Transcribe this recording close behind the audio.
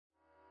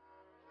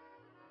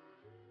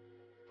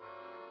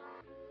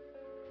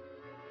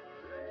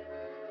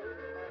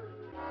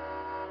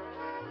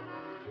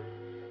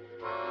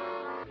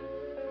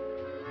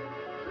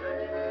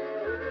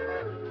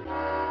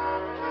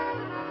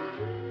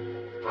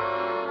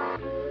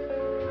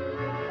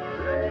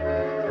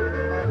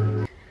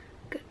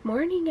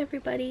morning,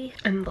 everybody.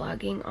 I'm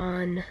vlogging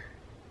on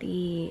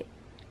the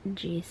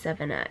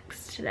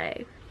G7X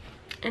today,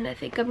 and I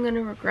think I'm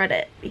gonna regret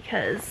it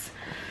because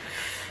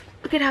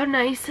look at how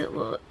nice it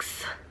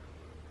looks.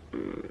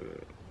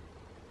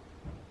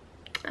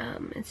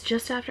 It's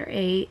just after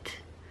 8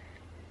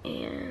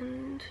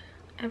 and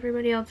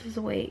everybody else is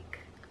awake,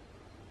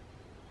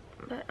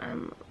 but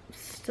I'm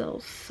still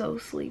so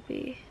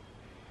sleepy.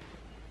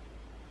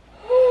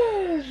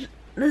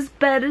 This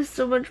bed is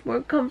so much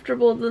more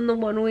comfortable than the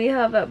one we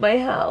have at my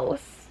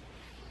house.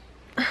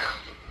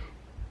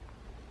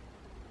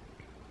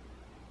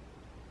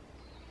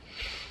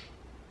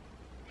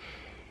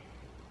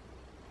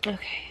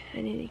 Okay,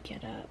 I need to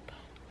get up.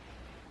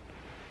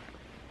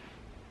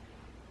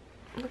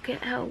 Look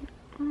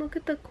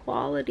at the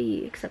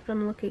quality, except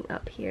I'm looking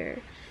up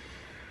here.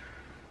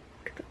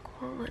 Look at the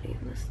quality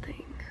of this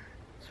thing.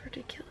 It's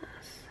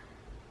ridiculous.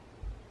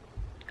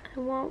 I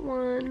want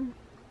one.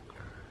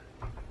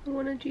 I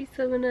want a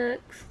G7X.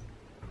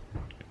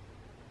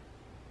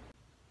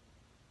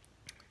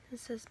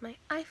 This is my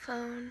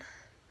iPhone.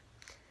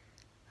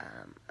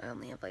 I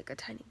only have like a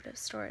tiny bit of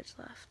storage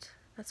left.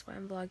 That's why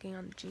I'm vlogging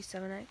on the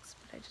G7X,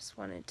 but I just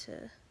wanted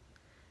to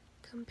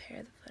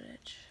compare the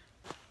footage.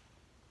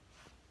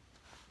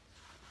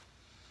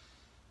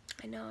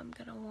 I know I'm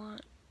gonna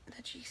want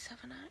the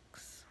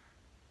G7X.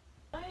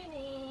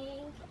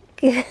 Morning.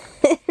 Good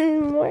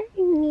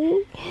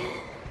morning.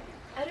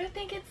 I don't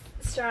think it's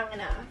strong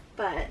enough,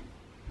 but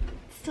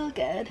still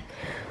good.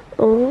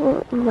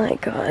 Oh my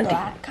god.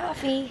 Black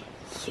coffee.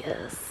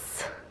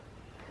 Yes.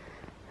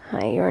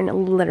 Hi, you're a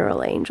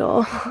literal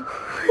angel.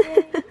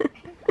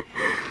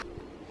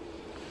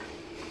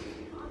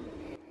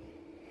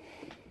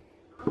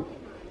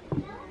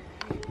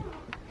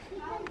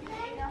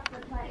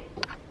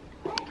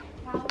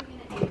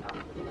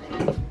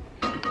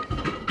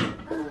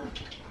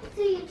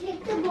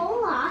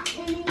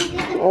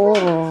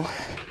 Oh.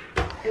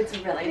 It's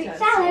really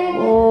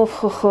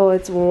toasty. Oh,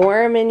 it's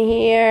warm in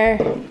here.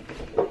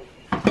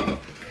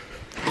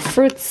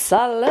 Fruit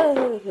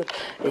salad.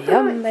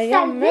 Yummy,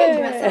 yummy. Do you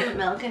want some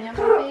milk in your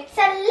coffee?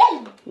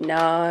 Salad. No,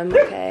 I'm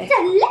okay.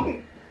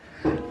 Salad.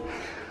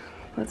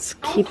 Let's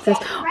keep this.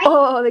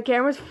 Oh, the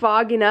camera's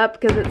fogging up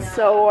because it's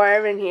so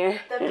warm in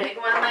here. The big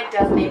one like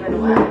doesn't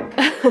even work.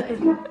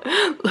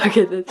 Look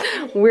at this.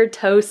 We're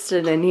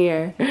toasted in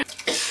here.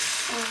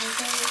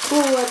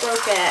 Ooh, I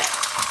broke it.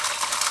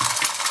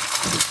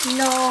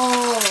 No.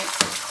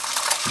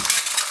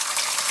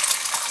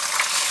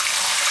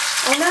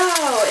 Oh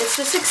no, it's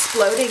just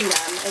exploding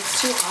them.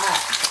 It's too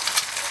hot.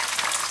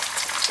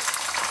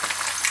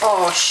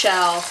 Oh,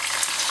 shell.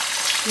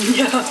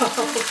 No.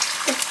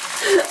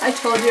 I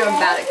told you I'm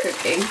bad at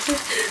cooking.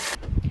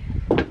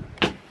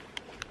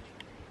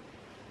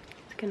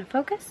 It's gonna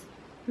focus.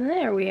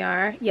 There we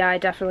are. Yeah, I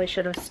definitely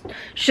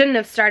shouldn't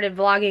have started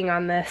vlogging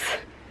on this.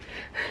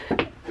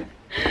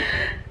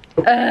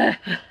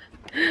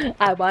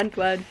 I want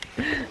one.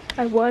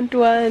 I want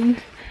one.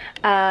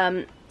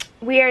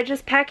 We are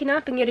just packing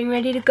up and getting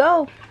ready to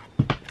go.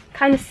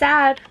 Kind of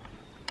sad.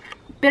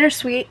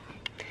 Bittersweet.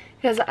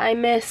 Because I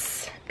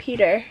miss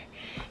Peter.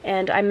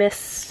 And I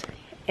miss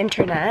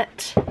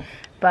internet.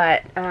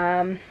 But,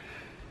 it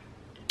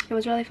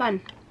was really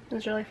fun. It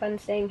was really fun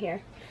staying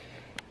here.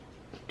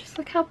 Just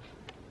look how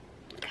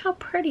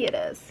pretty it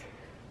is.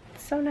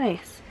 It's so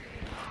nice.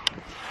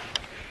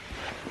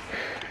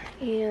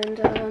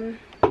 And,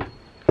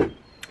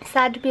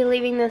 sad to be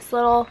leaving this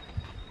little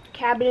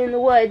cabin in the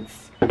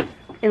woods,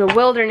 in the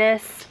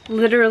wilderness,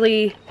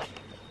 literally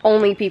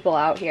only people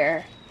out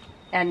here,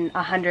 and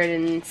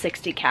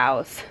 160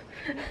 cows.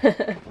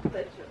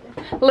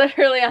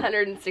 Literally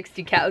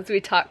 160 cows. We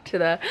talked to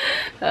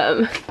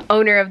the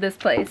owner of this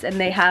place,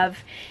 and they have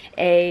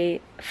a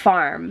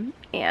farm,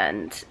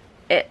 and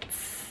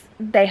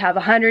they have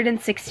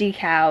 160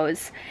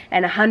 cows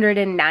and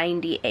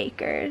 190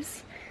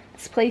 acres.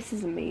 This place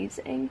is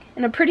amazing.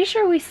 And I'm pretty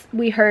sure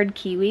we heard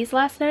kiwis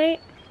last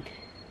night.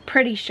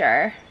 Pretty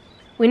sure.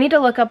 We need to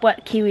look up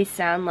what kiwis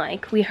sound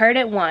like. We heard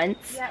it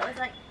once. Yeah, it was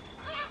like...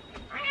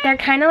 They're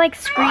kind of like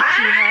screechy,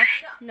 huh?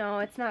 No,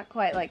 it's not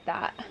quite like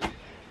that.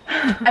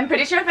 I'm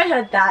pretty sure if I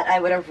heard that, I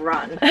would have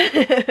run.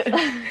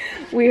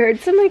 We heard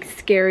some like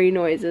scary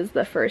noises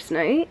the first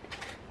night.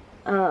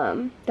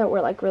 That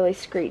were like really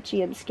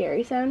screechy and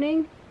scary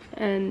sounding.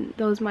 And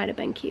those might have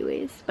been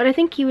kiwis. But I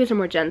think kiwis are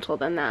more gentle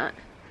than that.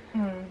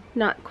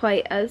 Not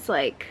quite as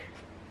like...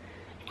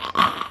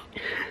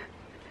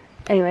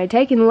 Anyway,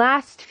 taking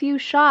last few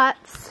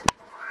shots.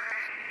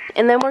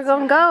 And then we're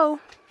gonna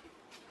go.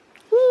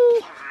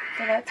 Whee!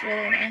 So that's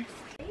really nice.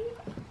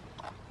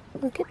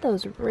 Look at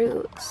those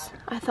roots.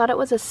 I thought it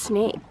was a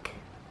snake.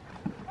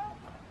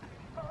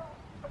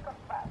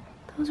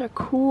 Those are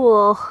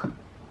cool.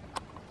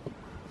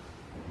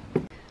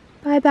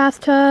 Bye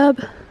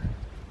bathtub.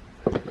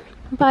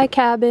 Bye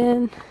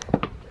cabin.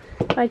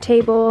 Bye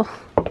table.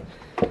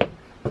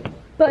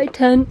 Bye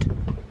tent.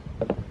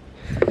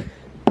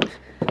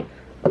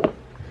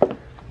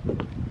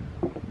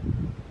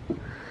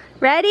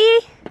 Ready?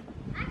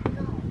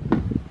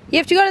 You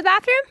have to go to the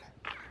bathroom?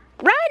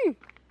 Run!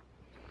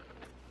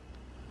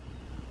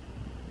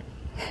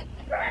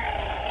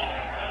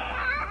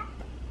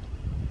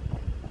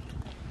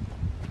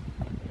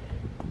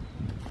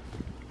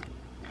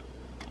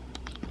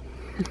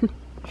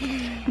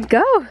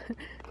 Go!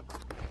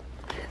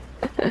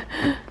 Can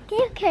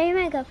you carry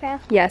my GoPro?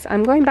 Yes,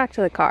 I'm going back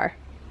to the car.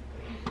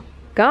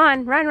 Go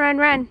on, run, run,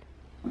 run.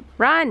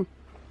 Run!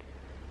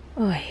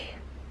 Oy.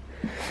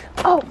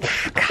 Oh,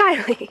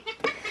 Kylie!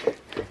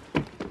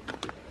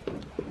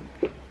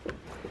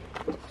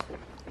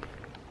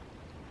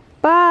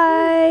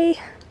 Bye!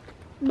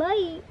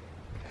 Bye!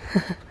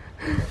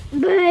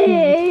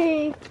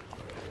 Bye!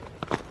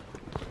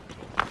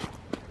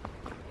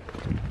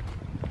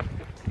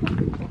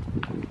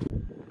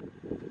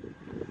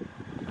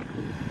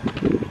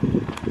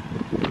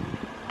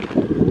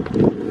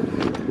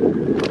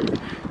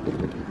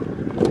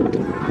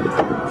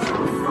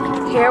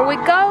 Here we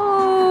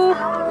go!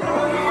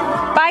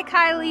 Bye,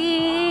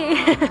 Kylie!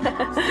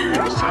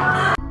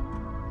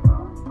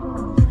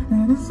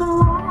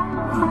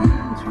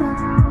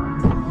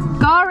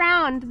 Go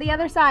around the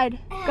other side.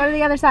 Go to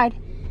the other side.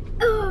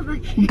 Oh my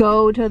God.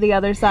 Go to the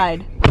other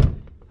side.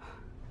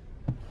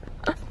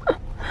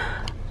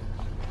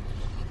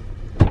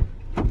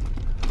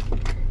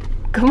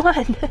 Come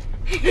on.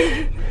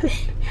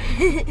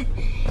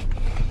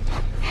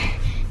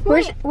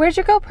 Where's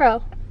your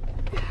GoPro?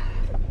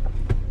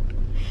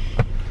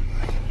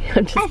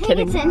 I'm just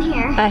kidding. It's in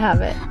here. I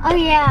have it. Oh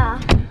yeah.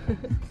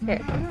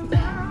 Here.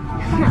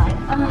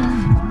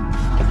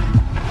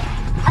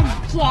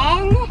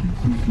 Again?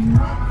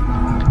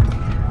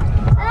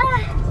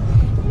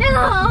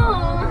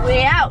 No!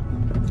 We out.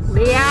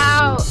 We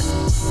out.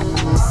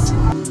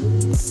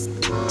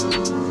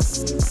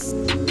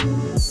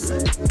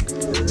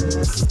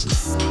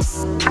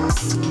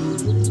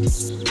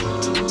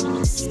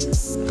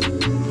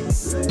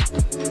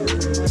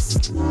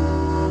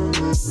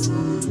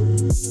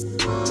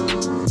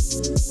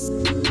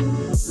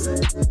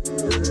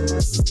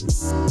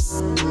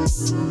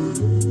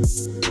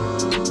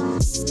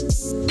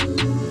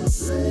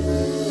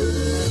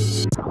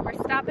 We're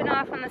stopping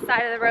off on the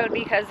side of the road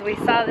because we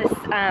saw this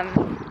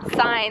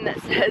sign that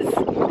says,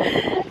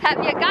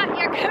 "Have you got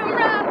your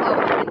camera?" Oh,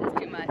 the wind is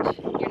too much.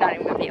 You're not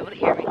even going to be able to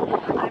hear me.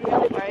 I'm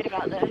really worried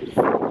about this.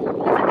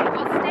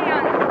 We'll stay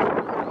on.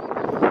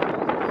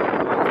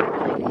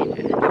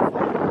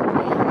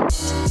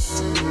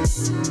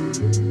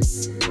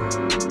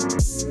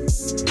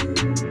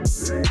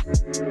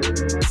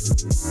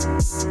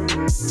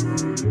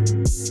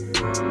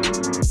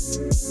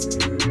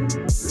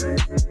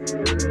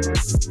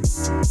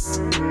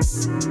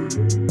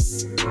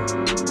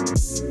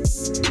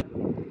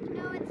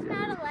 No, it's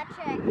not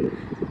electric.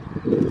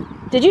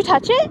 Did you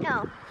touch it?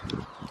 No.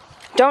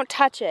 Don't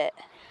touch it.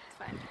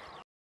 Fine.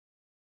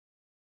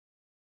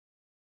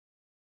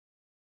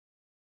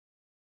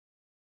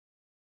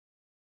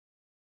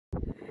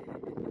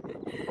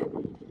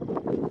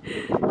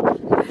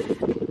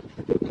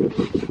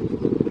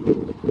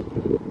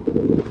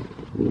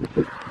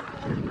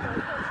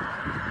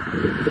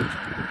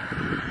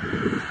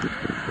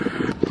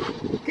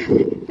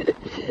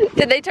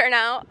 Did they turn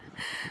out?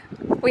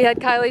 We had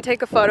Kylie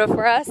take a photo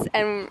for us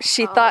and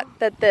she thought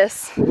that the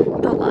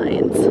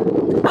lions.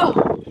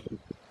 Oh,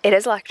 it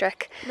is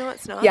electric. No,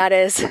 it's not. Yeah, it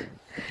is.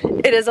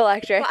 It is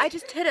electric. Well, I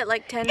just hit it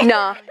like 10 times.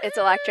 No, it's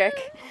electric.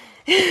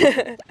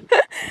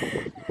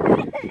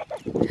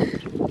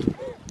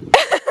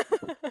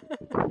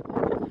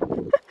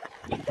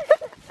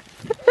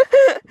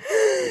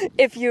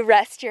 If you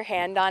rest your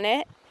hand on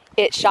it,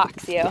 it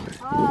shocks you.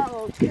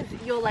 Oh, because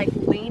you're like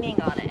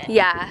leaning on it.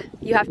 Yeah,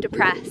 you have to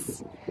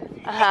press.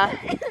 Uh-huh.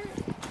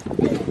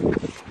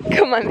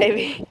 Come on,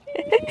 baby.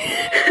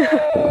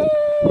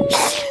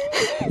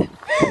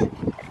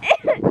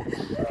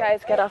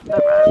 Guys, get off the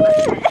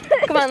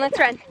road. Come on, let's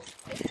run.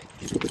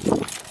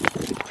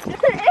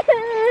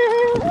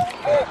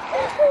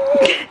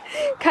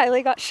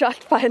 Kylie got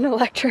shocked by an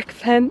electric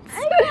fence.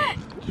 I got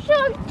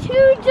shocked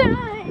 2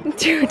 times.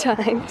 2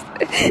 times.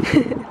 My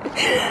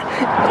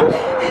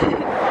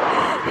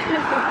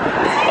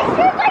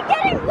shoes are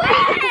getting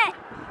wet.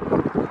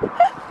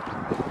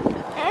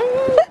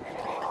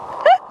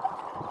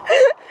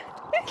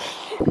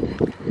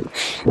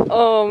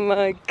 Oh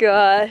my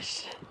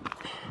gosh.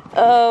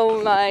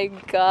 Oh my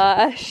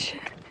gosh.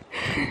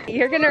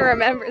 You're gonna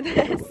remember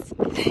this.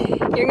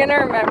 You're gonna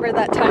remember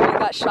that time you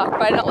got shocked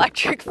by an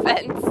electric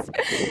fence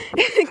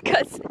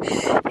because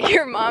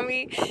your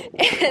mommy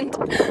and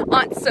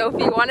Aunt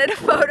Sophie wanted a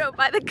photo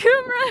by the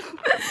Coomera.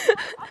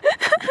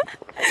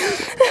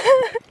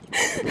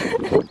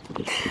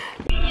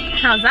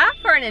 How's that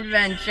for an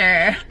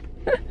adventure?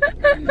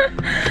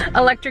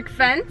 Electric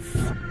fence?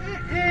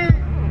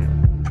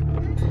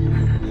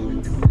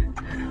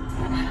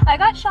 I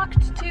got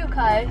shocked too,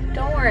 Kai.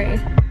 Don't worry.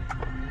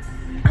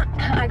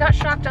 I got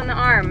shocked on the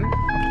arm.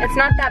 It's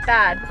not that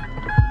bad.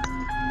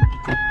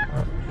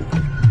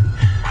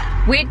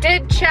 We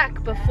did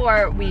check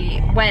before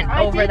we went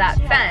over that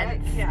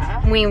fence.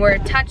 Yeah. We were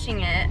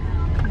touching it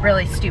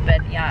really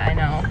stupid. Yeah, I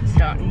know.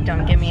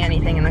 Don't give me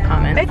anything in the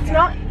comments. It's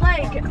not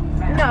like,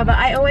 no, but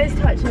I always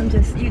touch them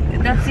just,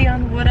 that's the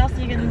only, what else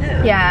are you gonna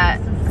do? Yeah,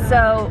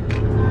 so,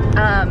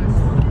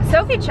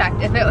 Sophie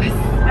checked if it was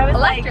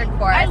electric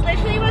for us. I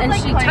literally was and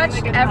like she playing touched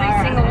the guitar. every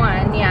single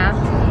one, yeah.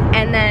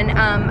 And then,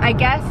 I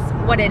guess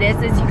what it is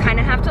you kind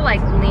of have to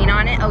like lean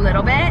on it a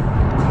little bit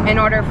in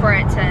order for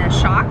it to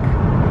shock.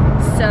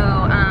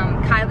 So,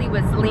 Kylie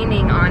was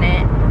leaning on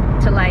it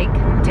to like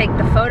take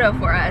the photo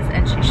for us,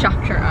 and she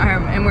shocked her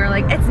arm, and we were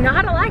like, it's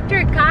not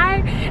electric,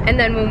 Kai. And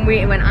then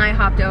when I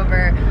hopped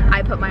over,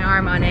 I put my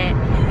arm on it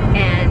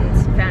and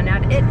found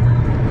out it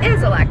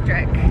is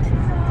electric.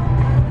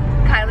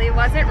 Kylie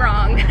wasn't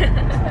wrong.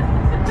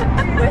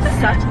 We're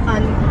such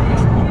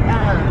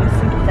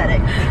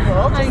unsympathetic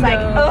people. Just like,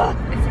 ugh.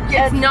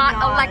 It's not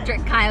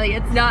electric, Kylie.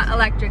 It's not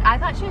electric. I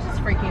thought she was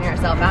just freaking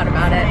herself out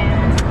about it.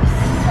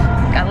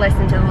 Gotta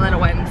listen to the little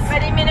ones.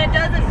 But I mean, it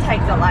doesn't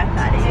take the life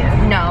out of you.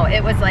 No,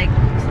 it was like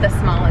the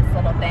smallest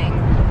little thing.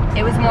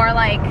 It was more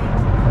like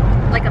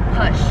a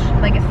push.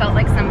 Like it felt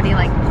like somebody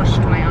like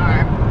pushed my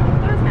arm.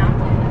 It was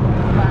mountain.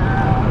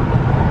 Wow.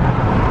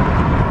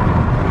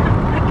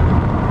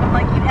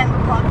 Like you end the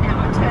vlog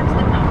now and turn to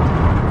the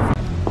mountains.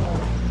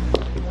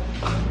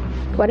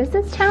 What is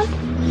this town?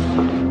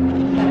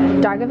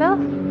 Dargaville?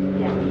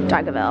 Yeah.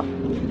 Dargaville.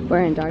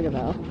 We're in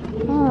Dargaville.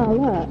 Oh,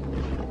 look.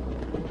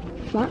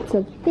 Lots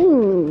of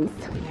things.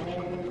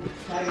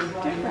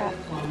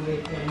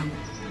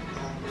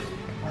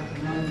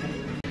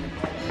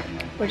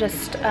 We're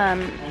just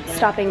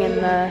stopping in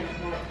the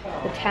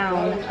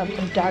town of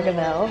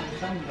Dargaville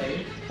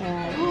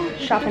and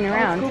shopping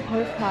around. Oh,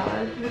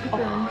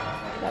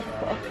 that's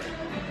cool.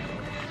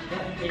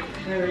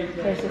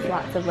 There's just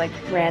lots of like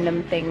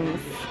random things.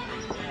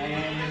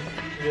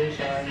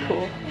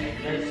 Cool.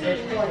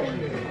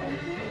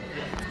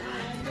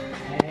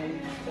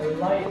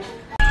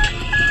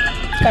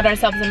 Got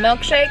ourselves a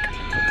milkshake.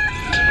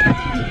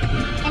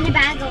 And a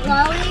bag of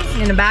lollies.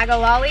 And a bag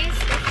of lollies.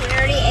 We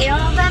already ate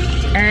all of them.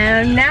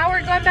 And now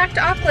we're going back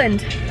to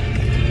Auckland.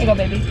 Here you go,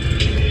 baby.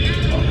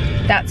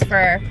 That's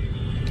for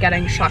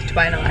getting shocked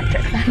by an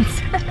electric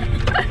fence.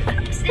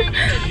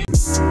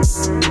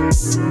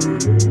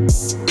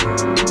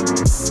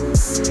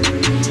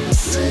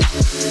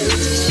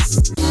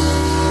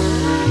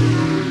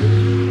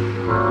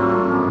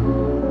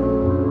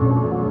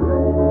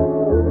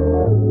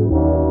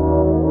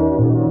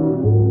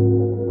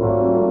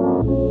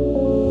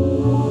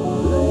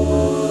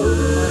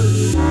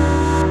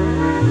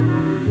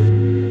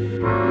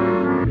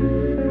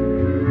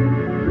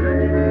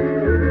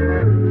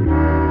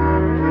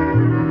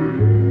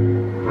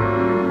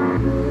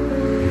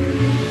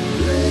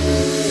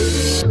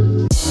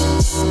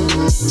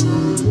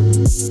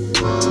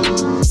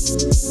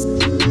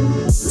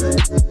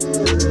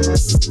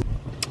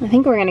 I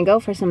think we're gonna go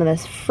for some of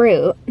this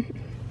fruit.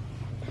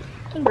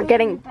 We're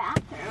getting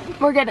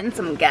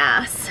some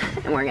gas,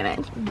 and we're gonna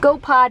go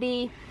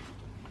potty.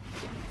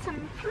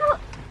 Some fruit.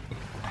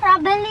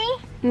 Probably.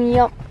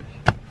 Yep.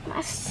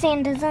 My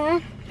sandals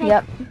on.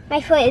 Yep. My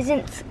foot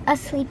isn't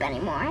asleep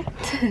anymore.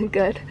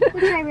 Good.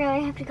 Which I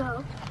really have to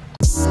go.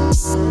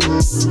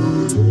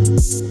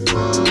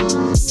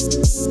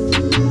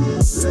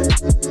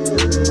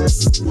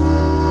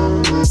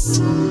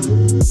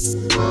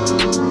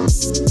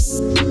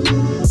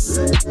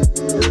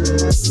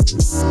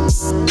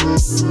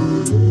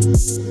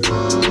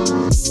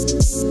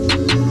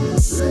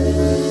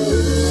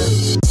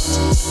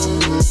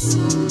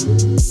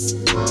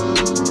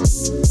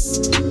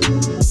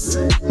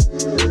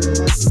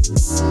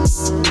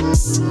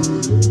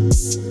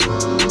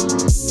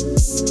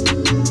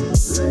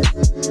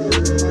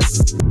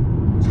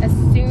 As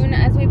soon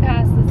as we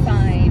passed the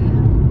sign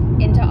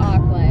into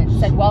Auckland,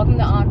 said welcome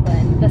to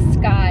Auckland, the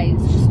skies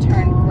just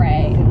turned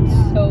gray. It was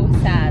so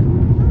sad.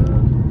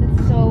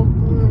 It's so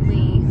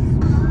gloomy.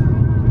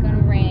 It's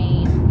gonna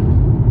rain.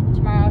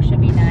 Tomorrow should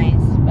be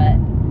nice, but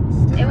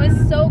it was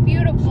so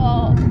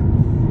beautiful.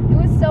 It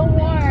was so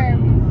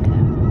warm.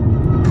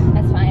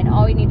 That's fine.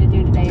 All we need to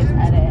do today is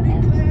edit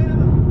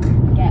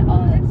and get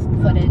all this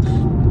footage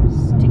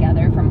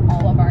together from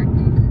all of our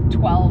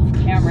 12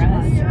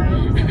 cameras.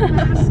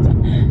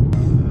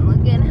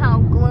 Look at how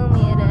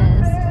gloomy it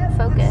is.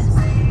 Focus.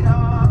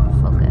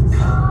 Focus.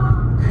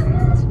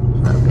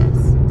 Focus.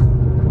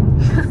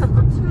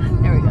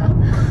 There we go.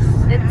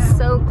 It's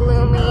so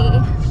gloomy.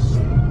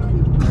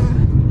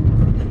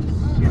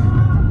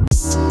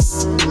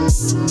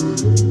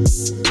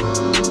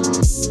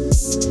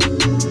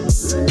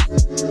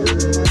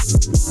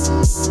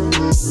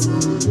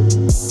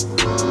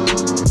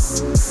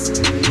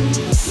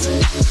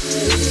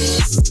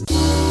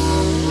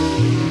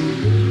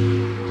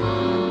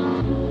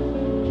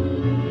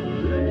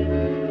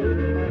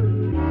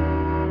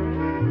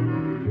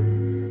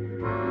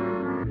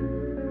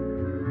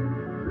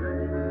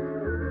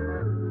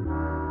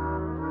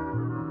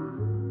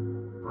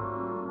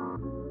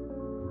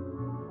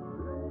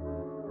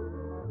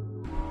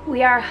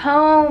 We are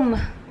home.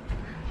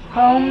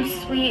 Home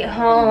sweet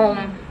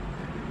home.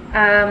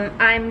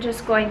 I'm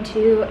just going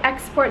to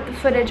export the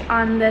footage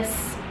on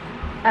this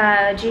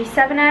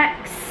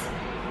G7X,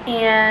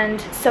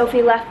 and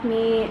Sophie left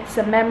me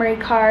some memory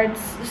cards,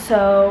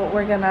 so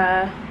we're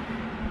gonna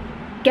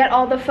get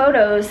all the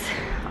photos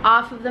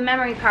off of the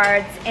memory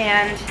cards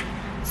and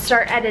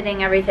start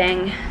editing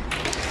everything.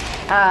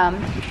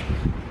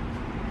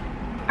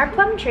 Our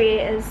plum tree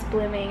is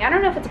blooming. I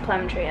don't know if it's a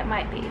plum tree, it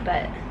might be,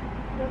 but it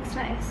looks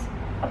nice.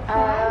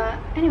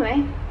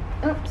 Anyway,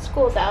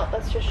 school's out.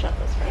 Let's just shut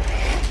this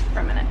for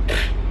a minute.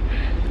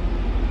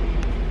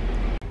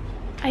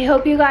 I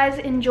hope you guys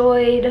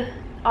enjoyed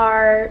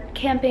our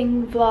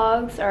camping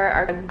vlogs, or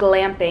our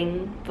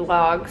glamping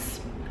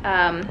vlogs.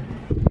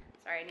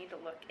 Sorry, I need to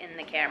look in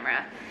the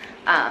camera.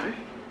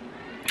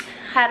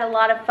 Had a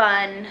lot of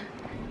fun.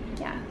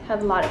 Yeah,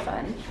 had a lot of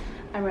fun.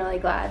 I'm really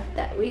glad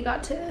that we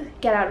got to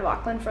get out of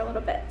Auckland for a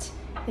little bit.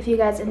 If you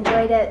guys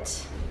enjoyed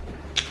it,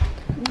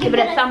 give it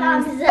a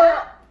thumbs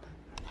up.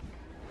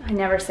 I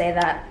never say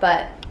that,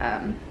 but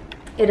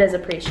it is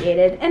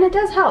appreciated, and it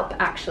does help,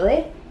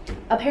 actually.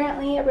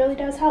 Apparently, it really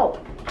does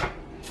help.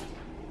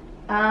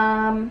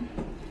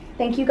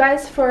 Thank you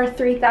guys for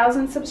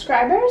 3,000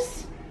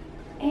 subscribers,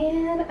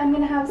 and I'm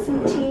gonna have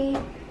some tea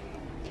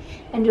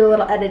and do a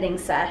little editing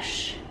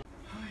sesh.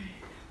 Hi.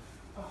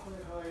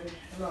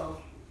 Hello.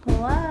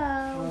 Hello.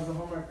 How's the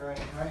homework going?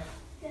 Hi.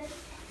 Good.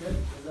 Good.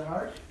 Is it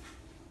hard?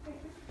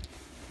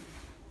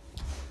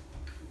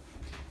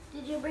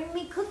 Did you bring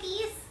me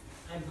cookies?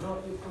 I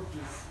brought you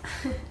cookies.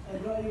 I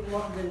brought you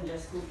more than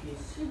just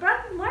cookies. You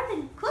brought me more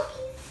than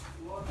cookies?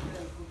 More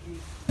than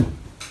cookies.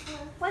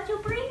 What'd you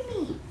bring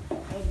me? I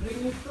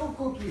bring you 2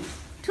 cookies.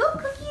 2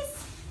 cookies?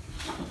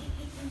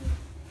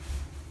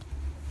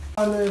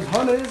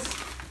 Honest.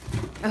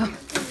 Oh.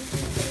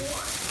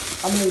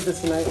 I'm gonna eat this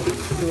tonight.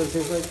 See what it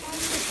tastes like.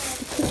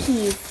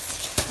 Cookies.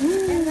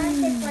 Unless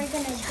if we're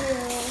gonna do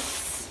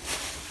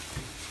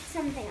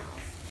something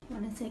else.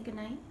 Want to say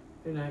goodnight?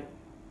 Good night.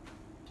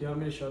 Do you want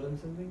me to show them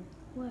something?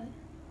 What?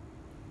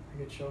 I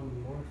could show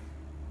them more.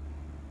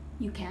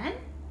 You can?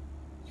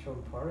 Show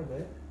them part of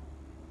it.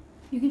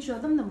 You can show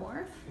them the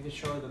morph? I could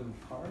show them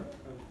part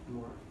of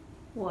more.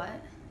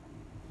 What?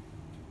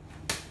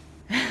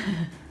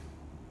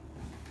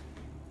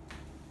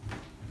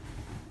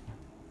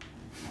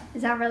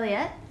 Is that really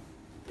it?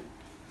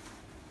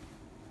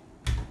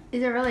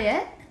 Is it really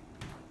it?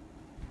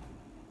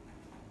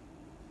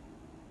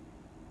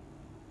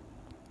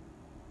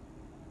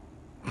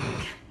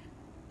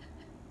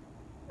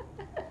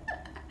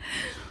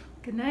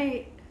 Good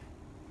night.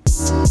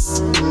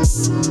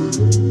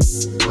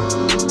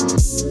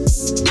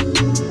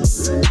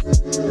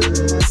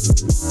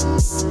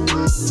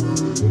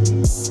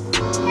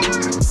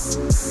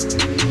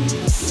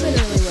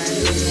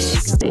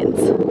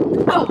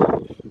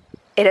 Oh,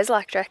 it is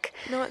electric.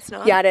 No, it's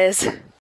not. Yeah, it is.